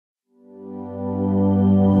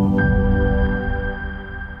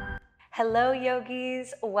Hello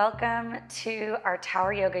yogis, welcome to our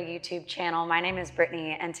Tower Yoga YouTube channel. My name is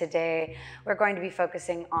Brittany and today we're going to be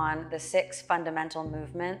focusing on the 6 fundamental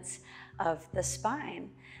movements of the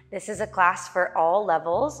spine. This is a class for all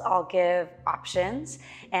levels. I'll give options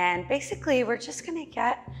and basically we're just going to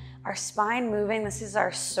get our spine moving. This is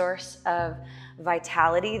our source of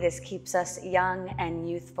vitality. This keeps us young and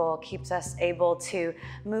youthful, keeps us able to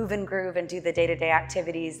move and groove and do the day-to-day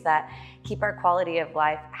activities that keep our quality of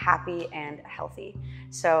life happy and healthy.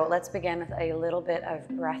 So let's begin with a little bit of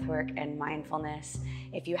breath work and mindfulness.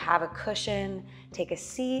 If you have a cushion, take a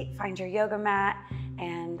seat, find your yoga mat,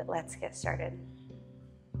 and let's get started.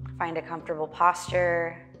 Find a comfortable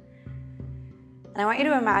posture. And I want you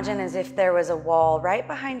to imagine as if there was a wall right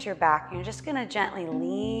behind your back. You're just gonna gently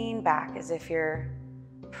lean back as if you're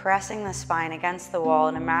pressing the spine against the wall,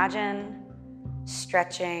 and imagine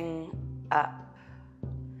stretching up.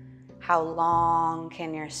 How long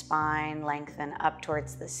can your spine lengthen up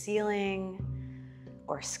towards the ceiling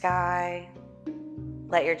or sky?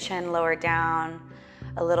 Let your chin lower down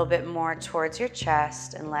a little bit more towards your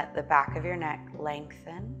chest and let the back of your neck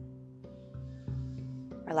lengthen.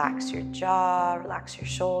 Relax your jaw, relax your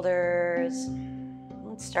shoulders.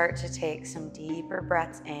 Let's start to take some deeper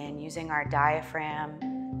breaths in using our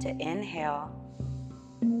diaphragm to inhale.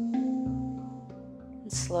 And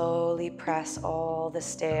slowly press all the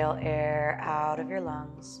stale air out of your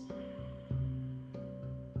lungs.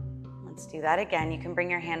 Let's do that again. You can bring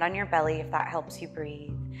your hand on your belly if that helps you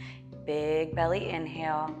breathe. Big belly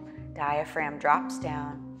inhale, diaphragm drops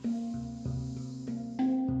down.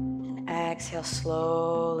 Exhale,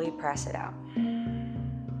 slowly press it out.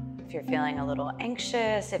 If you're feeling a little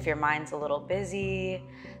anxious, if your mind's a little busy,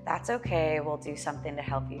 that's okay. We'll do something to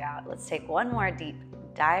help you out. Let's take one more deep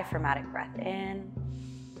diaphragmatic breath in.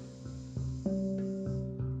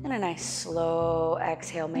 And a nice slow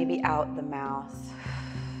exhale, maybe out the mouth.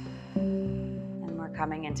 And we're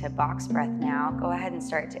coming into box breath now. Go ahead and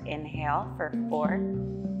start to inhale for 4,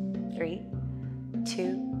 3,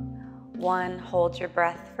 2, 1, hold your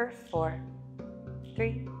breath for 4,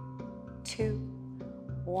 3, 2,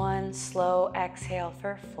 1, slow exhale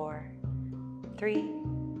for 4, 3,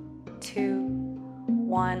 2,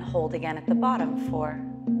 1, hold again at the bottom, 4,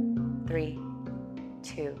 3,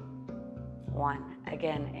 2, 1.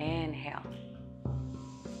 Again, inhale,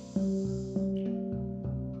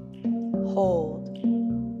 hold,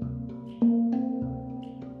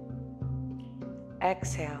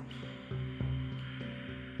 exhale,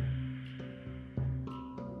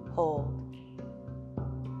 hold.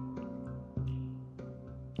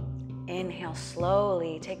 Inhale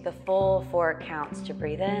slowly, take the full 4 counts to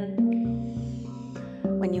breathe in.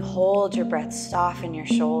 When you hold your breath, soften your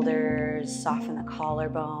shoulders, soften the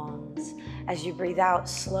collarbones. As you breathe out,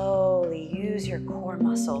 slowly use your core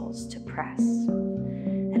muscles to press.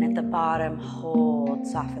 And at the bottom, hold,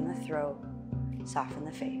 soften the throat, soften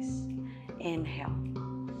the face. Inhale,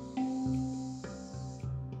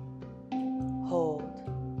 hold.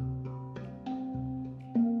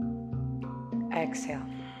 Exhale.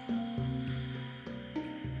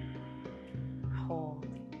 Hold.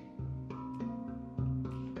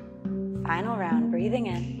 Final round, breathing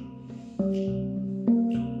in.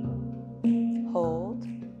 Hold.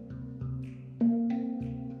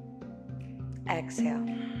 Exhale.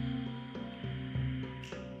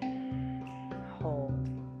 Hold.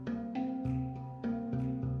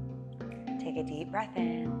 Take a deep breath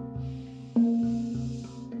in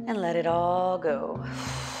and let it all go.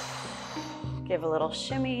 Give a little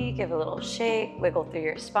shimmy, give a little shake, wiggle through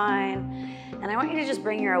your spine. And I want you to just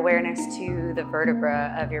bring your awareness to the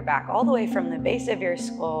vertebra of your back, all the way from the base of your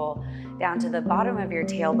skull down to the bottom of your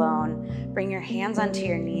tailbone. Bring your hands onto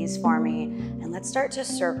your knees for me, and let's start to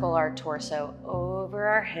circle our torso over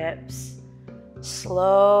our hips,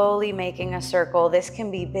 slowly making a circle. This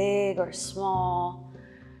can be big or small.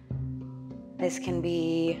 This can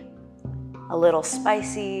be a little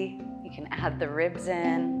spicy. You can add the ribs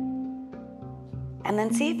in. And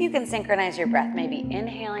then see if you can synchronize your breath, maybe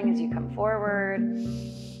inhaling as you come forward,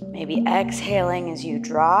 maybe exhaling as you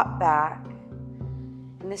drop back.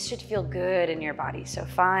 And this should feel good in your body. So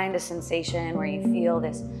find a sensation where you feel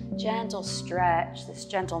this gentle stretch, this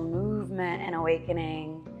gentle movement and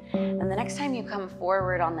awakening. And the next time you come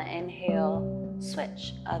forward on the inhale,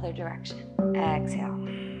 switch other direction. Exhale.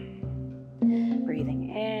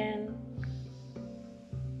 Breathing in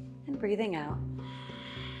and breathing out.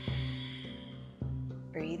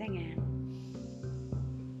 Breathing in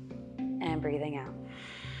and breathing out.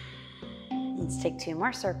 Let's take 2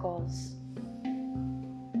 more circles.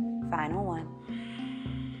 Final one.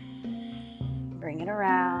 Bring it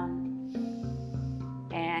around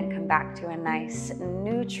and and come back to a nice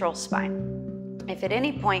neutral spine. If at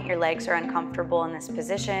any point your legs are uncomfortable in this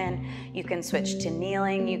position, you can switch to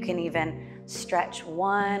kneeling. You can even stretch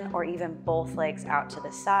one or even both legs out to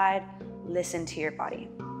the side. Listen to your body.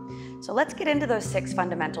 So let's get into those 6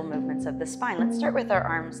 fundamental movements of the spine. Let's start with our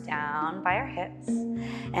arms down by our hips.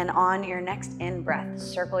 And on your next in-breath,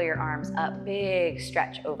 circle your arms up, big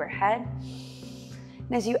stretch overhead.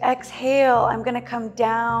 And as you exhale, I'm gonna come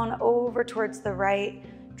down over towards the right,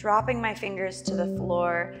 dropping my fingers to the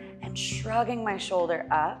floor and shrugging my shoulder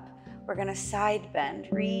up. We're gonna side bend,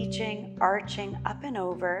 reaching, arching up and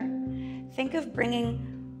over. Think of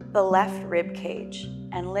bringing the left rib cage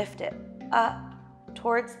and lift it up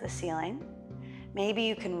towards the ceiling. Maybe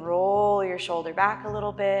you can roll your shoulder back a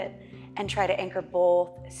little bit and try to anchor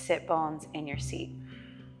both sit bones in your seat.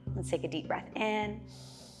 Let's take a deep breath in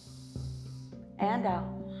and out.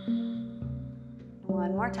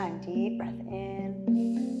 One more time, deep breath in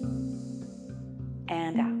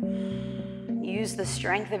and out. Use the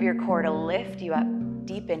strength of your core to lift you up.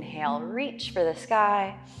 Deep inhale, reach for the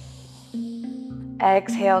sky.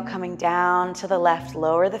 Exhale, coming down to the left,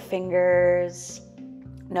 lower the fingers.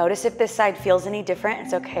 Notice if this side feels any different.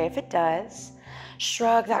 It's okay if it does.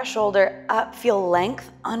 Shrug that shoulder up. Feel length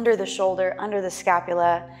under the shoulder, under the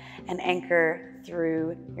scapula, and anchor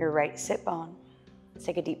through your right sit bone. Let's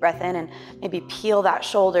take a deep breath in and maybe peel that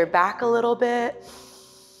shoulder back a little bit.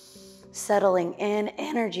 Settling in,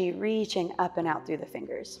 energy reaching up and out through the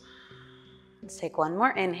fingers. Let's take one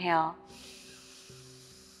more inhale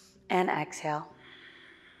and exhale.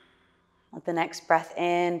 Let the next breath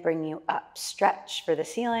in bring you up. Stretch for the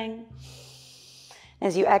ceiling.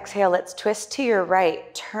 As you exhale, let's twist to your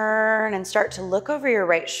right. Turn and start to look over your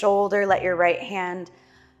right shoulder. Let your right hand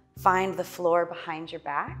find the floor behind your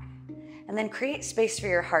back. And then create space for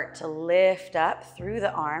your heart to lift up through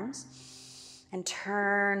the arms and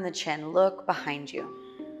turn the chin. Look behind you.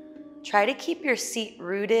 Try to keep your seat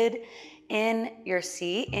rooted in your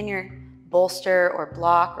seat, in your bolster or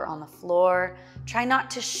block or on the floor. Try not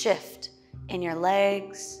to shift in your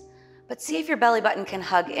legs, but see if your belly button can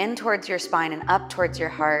hug in towards your spine and up towards your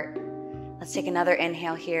heart. Let's take another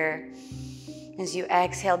inhale here. As you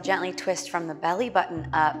exhale, gently twist from the belly button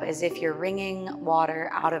up as if you're wringing water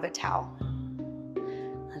out of a towel.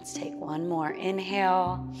 Let's take one more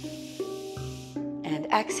inhale and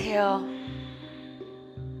exhale.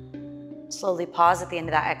 Slowly pause at the end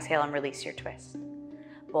of that exhale and release your twist.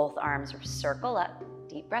 Both arms circle up,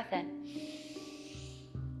 deep breath in.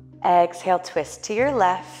 Exhale, twist to your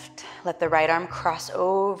left. Let the right arm cross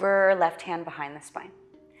over, left hand behind the spine.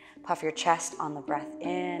 Puff your chest on the breath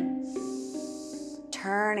in.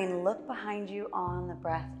 Turning, look behind you on the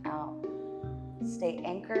breath out. Stay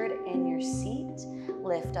anchored in your seat.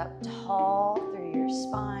 Lift up tall through your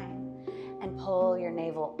spine and pull your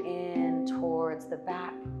navel in towards the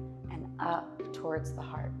back and up towards the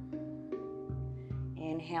heart.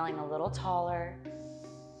 Inhaling a little taller.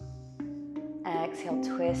 Exhale,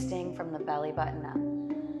 twisting from the belly button up.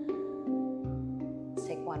 Let's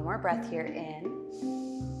take one more breath here in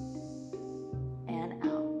and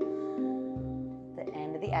out. The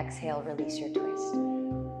end of the exhale, release your twist.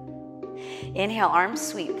 Inhale, arms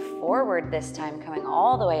sweep forward this time, coming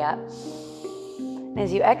all the way up. And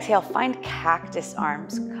as you exhale, find cactus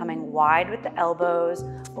arms, coming wide with the elbows,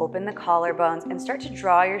 open the collarbones, and start to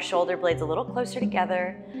draw your shoulder blades a little closer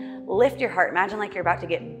together. Lift your heart. Imagine like you're about to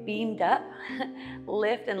get beamed up.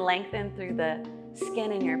 Lift and lengthen through the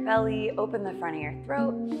skin in your belly. Open the front of your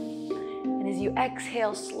throat. And as you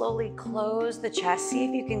exhale, slowly close the chest. See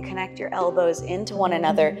if you can connect your elbows into one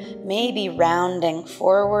another, maybe rounding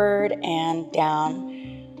forward and down.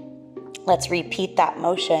 Let's repeat that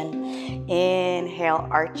motion. Inhale,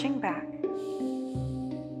 arching back.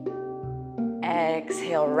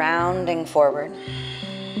 Exhale, rounding forward.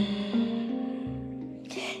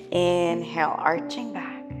 Inhale, arching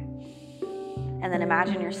back. And then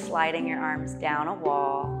imagine you're sliding your arms down a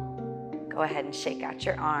wall. Go ahead and shake out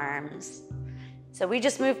your arms. So we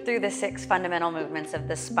just moved through the 6 fundamental movements of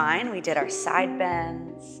the spine. We did our side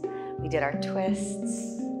bends, we did our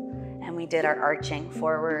twists, and we did our arching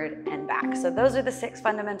forward and back. So those are the 6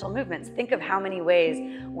 fundamental movements. Think of how many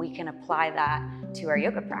ways we can apply that to our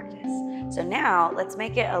yoga practice. So now let's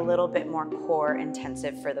make it a little bit more core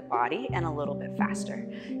intensive for the body and a little bit faster.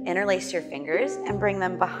 Interlace your fingers and bring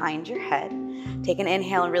them behind your head. Take an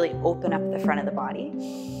inhale and really open up the front of the body.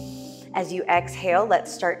 As you exhale,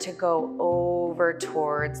 let's start to go over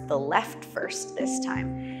towards the left first this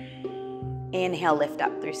time. Inhale, lift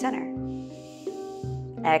up through center.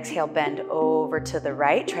 Exhale, bend over to the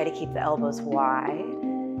right. Try to keep the elbows wide.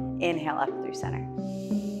 Inhale, up through center.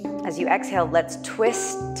 As you exhale, let's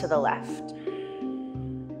twist to the left.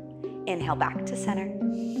 Inhale back to center.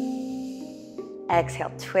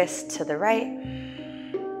 Exhale, twist to the right.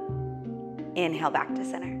 Inhale back to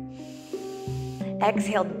center.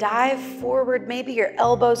 Exhale, dive forward. Maybe your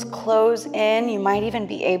elbows close in. You might even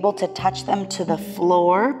be able to touch them to the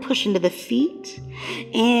floor. Push into the feet.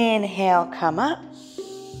 Inhale, come up.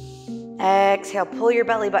 Exhale, pull your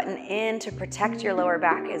belly button in to protect your lower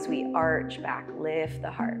back as we arch back. Lift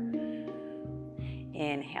the heart.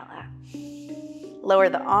 Inhale out. Lower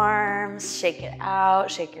the arms, shake it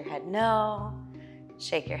out. Shake your head no.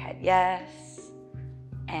 Shake your head yes.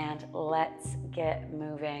 And let's get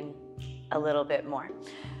moving a little bit more.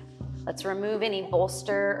 Let's remove any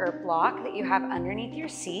bolster or block that you have underneath your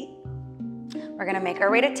seat. We're gonna make our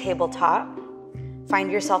way to tabletop.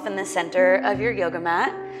 Find yourself in the center of your yoga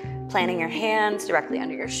mat, planting your hands directly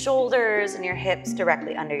under your shoulders and your hips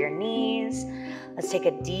directly under your knees. Let's take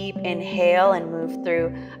a deep inhale and move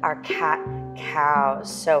through our cat-cows.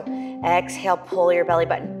 So exhale, pull your belly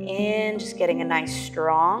button in, just getting a nice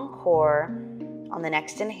strong core. On the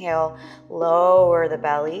next inhale, lower the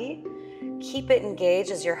belly. Keep it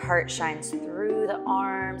engaged as your heart shines through the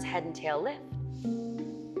arms, head and tail lift.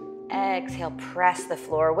 Exhale, press the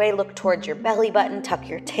floor away. Look towards your belly button, tuck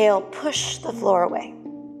your tail, push the floor away.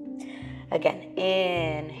 Again,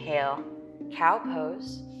 inhale, cow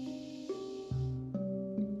pose.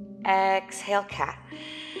 Exhale, cat.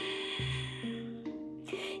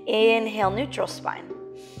 Inhale, neutral spine.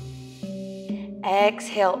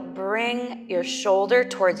 Exhale, bring your shoulder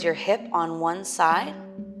towards your hip on one side.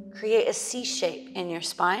 Create a C shape in your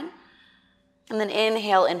spine. And then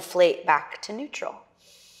inhale, inflate back to neutral.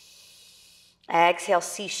 Exhale,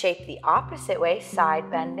 C shape the opposite way, side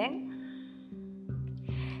bending.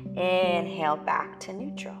 Inhale, back to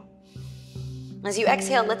neutral. As you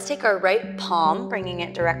exhale, let's take our right palm, bringing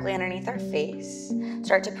it directly underneath our face.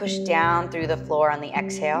 Start to push down through the floor on the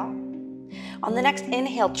exhale. On the next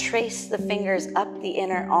inhale, trace the fingers up the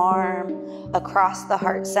inner arm, across the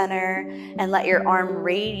heart center, and let your arm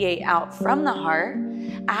radiate out from the heart.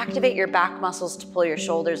 Activate your back muscles to pull your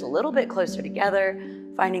shoulders a little bit closer together,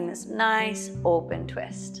 finding this nice open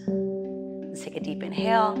twist. Let's take a deep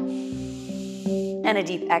inhale and a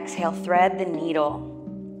deep exhale. Thread the needle,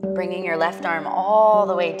 bringing your left arm all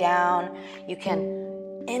the way down. You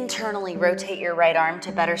can internally rotate your right arm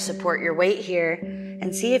to better support your weight here,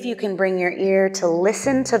 and see if you can bring your ear to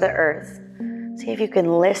listen to the earth. See if you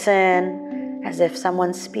can listen as if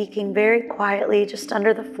someone's speaking very quietly just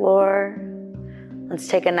under the floor. Let's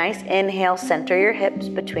take a nice inhale, center your hips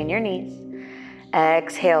between your knees.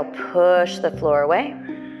 Exhale, push the floor away.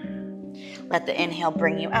 Let the inhale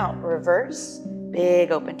bring you out. Reverse,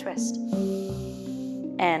 big open twist.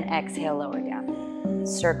 And exhale, lower down.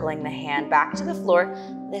 Circling the hand back to the floor,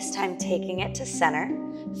 this time taking it to center.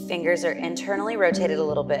 Fingers are internally rotated a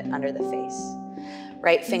little bit under the face.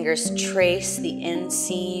 Right fingers trace the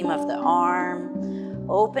inseam of the arm.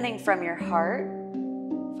 Opening from your heart,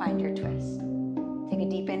 find your twist. Take a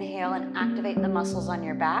deep inhale and activate the muscles on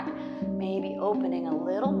your back, maybe opening a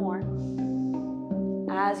little more.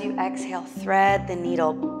 As you exhale, thread the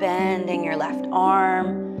needle, bending your left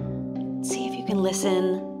arm. See if you can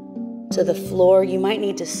listen to the floor. You might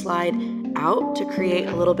need to slide out to create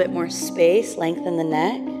a little bit more space, lengthen the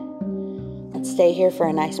neck. Let's stay here for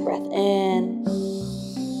a nice breath in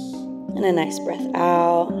and a nice breath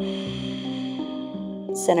out.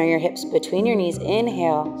 Center your hips between your knees.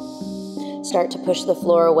 Inhale. Start to push the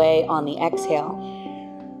floor away on the exhale.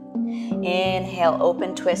 Inhale,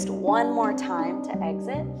 open twist one more time to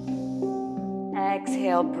exit.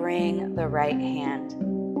 Exhale, bring the right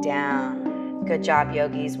hand down. Good job,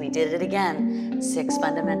 yogis. We did it again. 6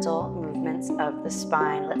 fundamental movements of the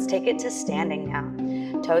spine. Let's take it to standing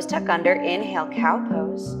now. Toes tuck under. Inhale, cow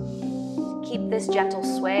pose. Keep this gentle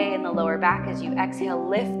sway in the lower back as you exhale.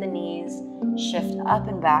 Lift the knees. Shift up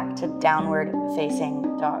and back to downward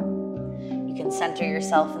facing dog. You can center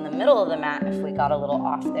yourself in the middle of the mat if we got a little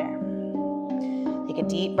off there. Take a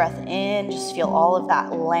deep breath in. Just feel all of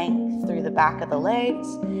that length through the back of the legs.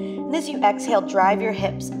 And as you exhale, drive your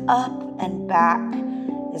hips up and back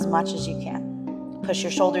as much as you can. Push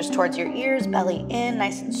your shoulders towards your ears, belly in,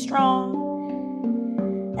 nice and strong.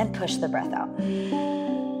 And push the breath out.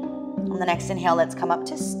 On the next inhale, let's come up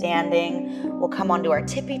to standing. We'll come onto our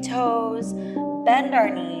tippy toes, bend our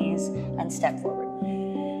knees, and step forward.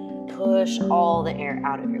 Push all the air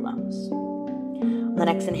out of your lungs. On the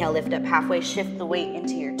next inhale, lift up halfway, shift the weight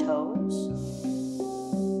into your toes.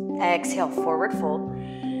 Exhale, forward fold.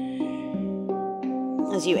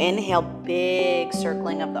 As you inhale, big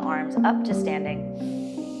circling of the arms up to standing.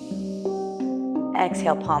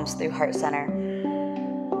 Exhale, palms through heart center.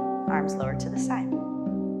 Arms lower to the side.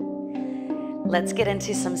 Let's get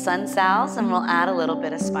into some sun sals and we'll add a little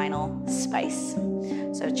bit of spinal spice.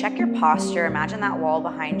 So check your posture. Imagine that wall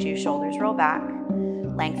behind you, shoulders roll back.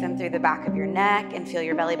 Lengthen through the back of your neck and feel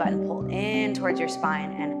your belly button pull in towards your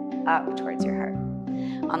spine and up towards your heart.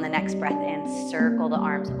 On the next breath in, circle the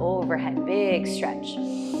arms overhead, big stretch.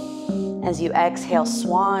 As you exhale,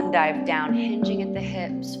 swan dive down, hinging at the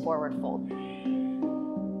hips, forward fold.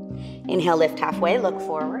 Inhale, lift halfway, look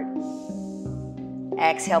forward.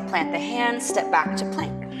 Exhale, plant the hands, step back to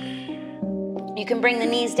plank. You can bring the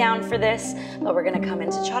knees down for this, but we're gonna come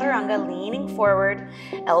into chaturanga, leaning forward,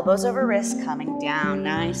 elbows over wrists, coming down,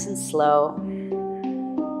 nice and slow.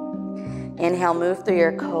 Inhale, move through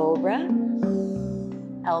your cobra.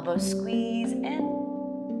 Elbows squeeze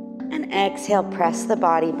in. And exhale, press the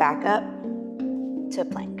body back up to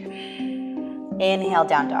plank. Inhale,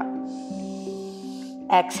 down dog.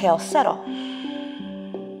 Exhale, settle.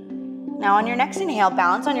 Now on your next inhale,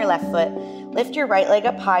 balance on your left foot. Lift your right leg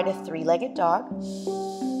up high to three-legged dog.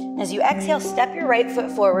 As you exhale, step your right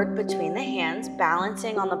foot forward between the hands,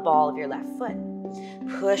 balancing on the ball of your left foot.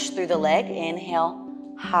 Push through the leg. Inhale,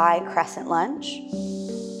 high crescent lunge.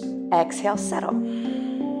 Exhale, settle.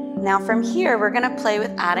 Now from here, we're gonna play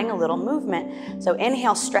with adding a little movement. So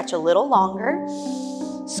inhale, stretch a little longer.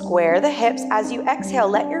 Square the hips. As you exhale,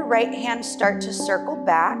 let your right hand start to circle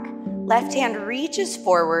back. Left hand reaches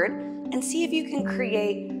forward and see if you can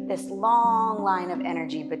create this long line of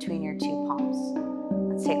energy between your two palms.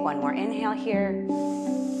 Let's take one more inhale here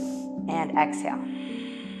and exhale.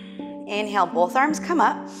 Inhale, both arms come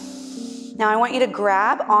up. Now I want you to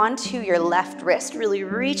grab onto your left wrist. Really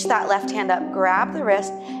reach that left hand up, grab the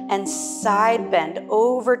wrist, and side bend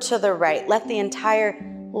over to the right. Let the entire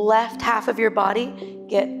left half of your body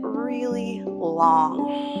get really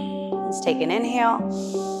long. Let's take an inhale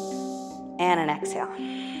and an exhale.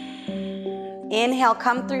 Inhale,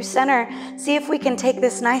 come through center. See if we can take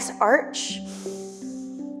this nice arch.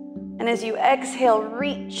 And as you exhale,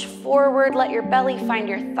 reach forward, let your belly find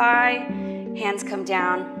your thigh. Hands come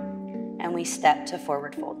down. And we step to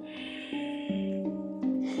forward fold.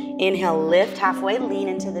 Inhale, lift halfway, lean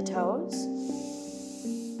into the toes.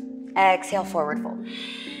 Exhale, forward fold.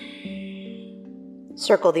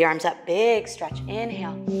 Circle the arms up, big stretch.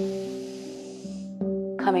 Inhale.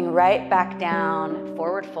 Coming right back down,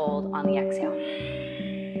 forward fold on the exhale.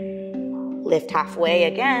 Lift halfway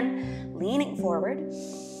again, leaning forward.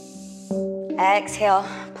 Exhale,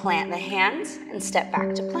 plant the hands and step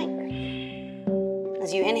back to plank.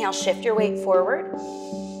 As you inhale, shift your weight forward.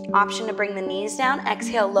 Option to bring the knees down.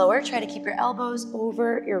 Exhale, lower. Try to keep your elbows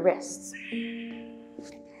over your wrists.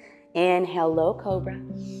 Inhale, low cobra.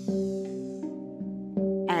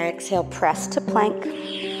 Exhale, press to plank.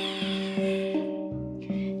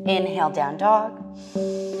 Inhale, down dog.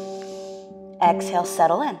 Exhale,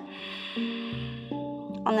 settle in.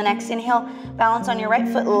 On the next inhale, balance on your right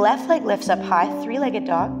foot. Left leg lifts up high, three-legged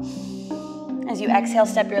dog. As you exhale,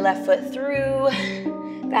 step your left foot through.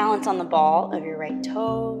 Balance on the ball of your right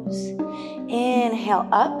toes. Inhale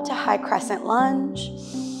up to high crescent lunge.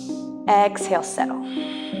 Exhale, settle.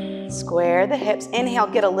 Square the hips. Inhale,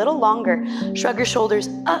 get a little longer. Shrug your shoulders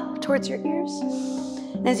up towards your ears.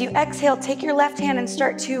 And as you exhale, take your left hand and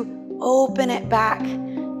start to open it back.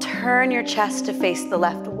 Turn your chest to face the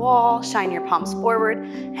left wall. Shine your palms forward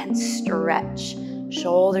and stretch.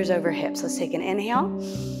 Shoulders over hips. Let's take an inhale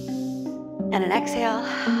and an exhale.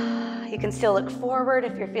 You can still look forward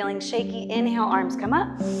if you're feeling shaky. Inhale, arms come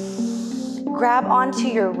up. Grab onto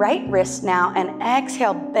your right wrist now and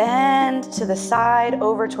exhale, bend to the side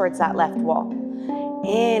over towards that left wall.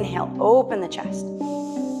 Inhale, open the chest.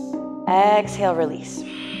 Exhale, release.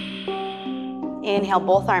 Inhale,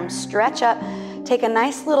 both arms stretch up. Take a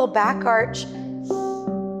nice little back arch.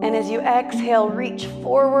 And as you exhale, reach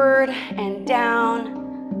forward and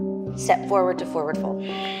down. Step forward to forward fold.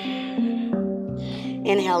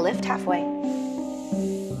 Inhale, lift halfway.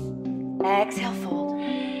 Exhale, fold.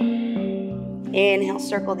 Inhale,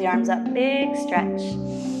 circle the arms up, big stretch.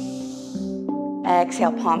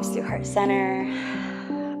 Exhale, palms through heart center.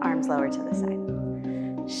 Arms lower to the side.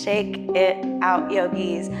 Shake it out,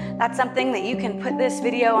 yogis. That's something that you can put this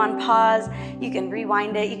video on pause. You can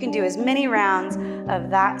rewind it. You can do as many rounds of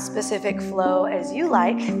that specific flow as you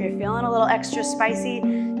like. If you're feeling a little extra spicy,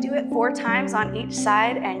 do it 4 times on each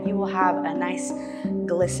side and you will have a nice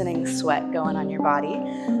glistening sweat going on your body.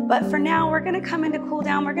 But for now, we're gonna come into cool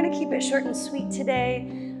down. We're gonna keep it short and sweet today.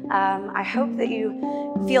 I hope that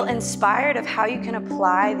you feel inspired of how you can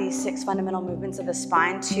apply these 6 fundamental movements of the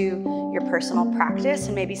spine to your personal practice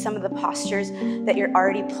and maybe some of the postures that you're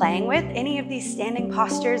already playing with. Any of these standing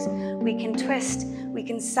postures, we can twist, we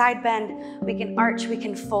can side bend, we can arch, we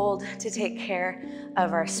can fold to take care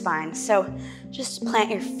of our spine. So just plant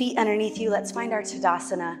your feet underneath you. Let's find our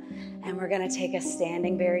Tadasana, and we're gonna take a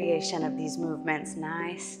standing variation of these movements,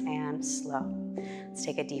 nice and slow. Let's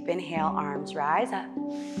take a deep inhale, arms rise up.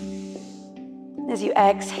 As you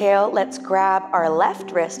exhale, let's grab our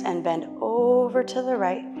left wrist and bend over to the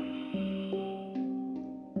right.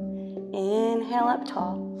 Inhale up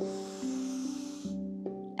tall.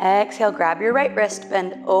 Exhale, grab your right wrist,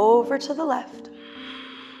 bend over to the left.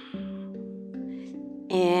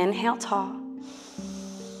 Inhale tall.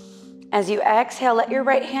 As you exhale, let your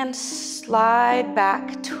right hand slide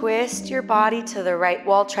back, twist your body to the right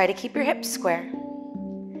wall. Try to keep your hips square.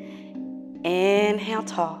 Inhale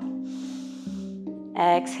tall.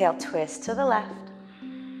 Exhale, twist to the left.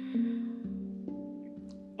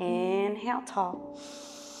 Inhale tall.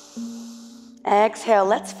 Exhale,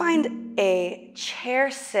 let's find a chair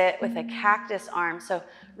sit with a cactus arm. So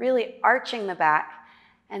really arching the back,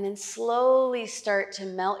 and then slowly start to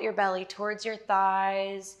melt your belly towards your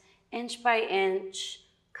thighs, inch by inch,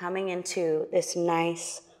 coming into this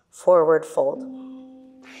nice forward fold.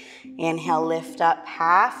 Inhale, lift up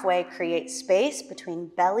halfway, create space between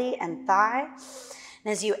belly and thigh.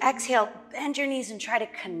 And as you exhale, bend your knees and try to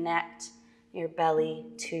connect your belly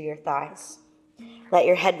to your thighs. Let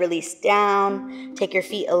your head release down, take your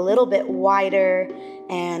feet a little bit wider,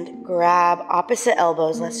 and grab opposite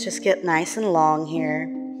elbows. Let's just get nice and long here.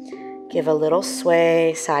 Give a little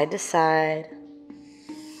sway side to side.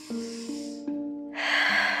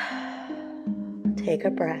 Take a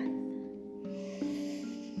breath.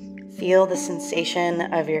 Feel the sensation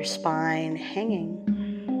of your spine hanging.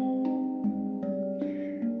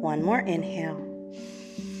 One more inhale.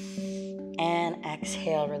 And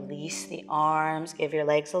exhale, release the arms. Give your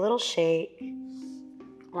legs a little shake.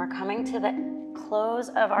 We're coming to the close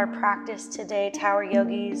of our practice today, Tower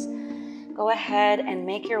Yogis. Go ahead and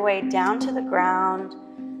make your way down to the ground.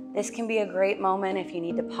 This can be a great moment if you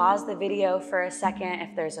need to pause the video for a second,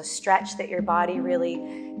 if there's a stretch that your body really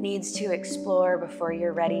needs to explore before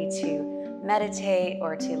you're ready to meditate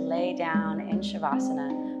or to lay down in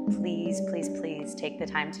Shavasana. Please, please, please take the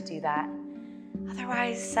time to do that.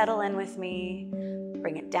 Otherwise, settle in with me.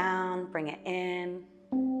 Bring it down, bring it in,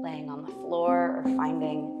 laying on the floor or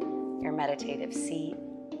finding your meditative seat.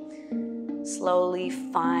 Slowly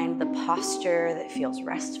find the posture that feels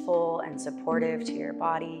restful and supportive to your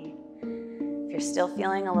body. If you're still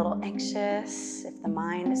feeling a little anxious, if the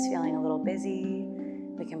mind is feeling a little busy,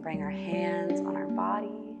 we can bring our hands on our body.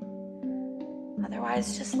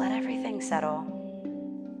 Otherwise, just let everything settle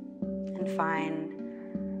and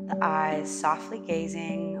find the eyes softly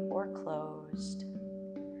gazing or closed.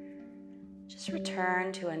 Just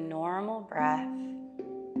return to a normal breath.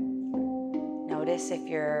 Notice if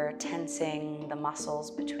you're tensing the muscles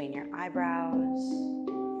between your eyebrows.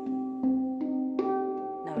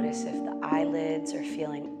 Notice if the eyelids are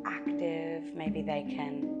feeling active. Maybe they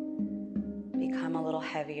can become a little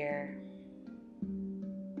heavier.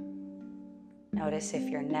 Notice if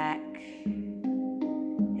your neck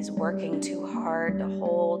is working too hard to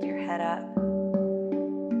hold your head up.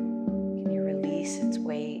 Can you release its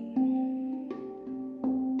weight?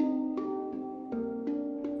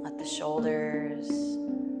 Let the shoulders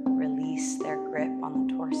release their grip on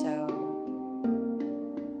the torso.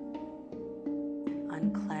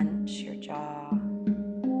 Unclench your jaw.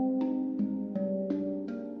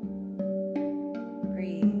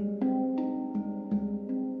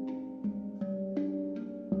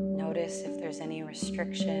 Notice if there's any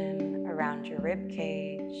restriction around your rib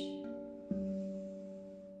cage.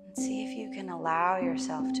 And see if you can allow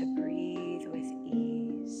yourself to breathe with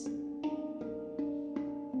ease.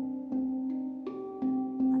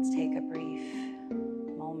 Let's take a brief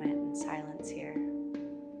moment in silence here.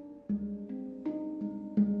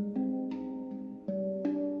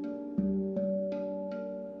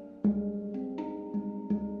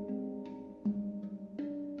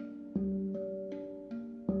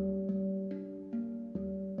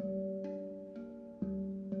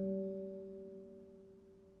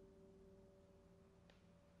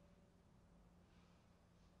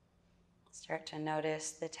 Start to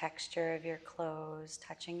notice the texture of your clothes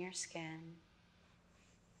touching your skin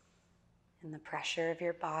and the pressure of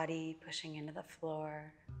your body pushing into the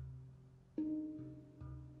floor.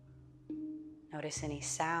 Notice any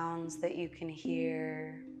sounds that you can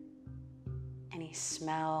hear, any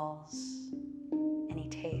smells, any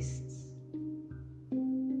tastes.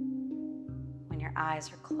 your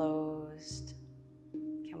eyes are closed,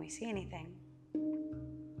 can we see anything?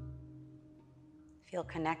 Feel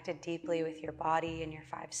connected deeply with your body and your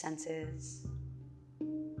five senses,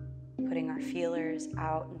 putting our feelers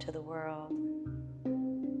out into the world.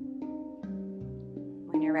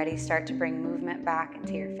 When you're ready, start to bring movement back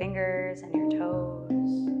into your fingers and your toes.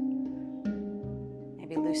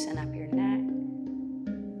 Maybe loosen up your neck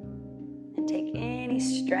and take any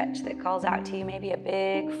stretch that calls out to you. Maybe a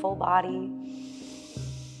big, full body.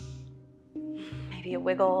 Maybe a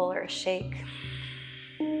wiggle or a shake.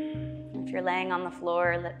 If you're laying on the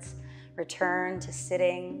floor, let's return to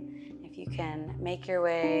sitting. If you can make your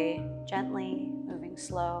way gently, moving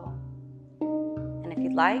slow. And if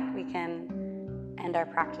you'd like, we can end our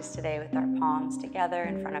practice today with our palms together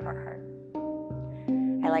in front of our heart.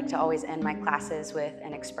 I like to always end my classes with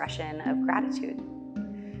an expression of gratitude.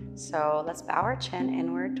 So let's bow our chin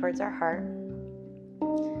inward towards our heart.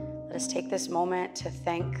 Let us take this moment to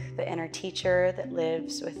thank the inner teacher that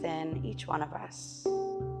lives within each one of us.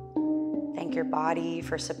 Thank your body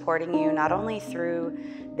for supporting you not only through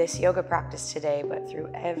this yoga practice today, but through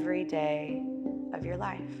every day of your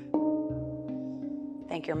life.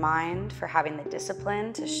 Thank your mind for having the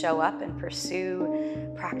discipline to show up and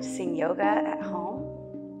pursue practicing yoga at home.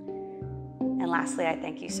 And lastly, I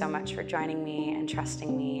thank you so much for joining me and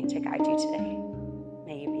trusting me to guide you today.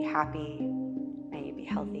 May you be happy. May you be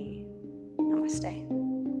healthy. Namaste.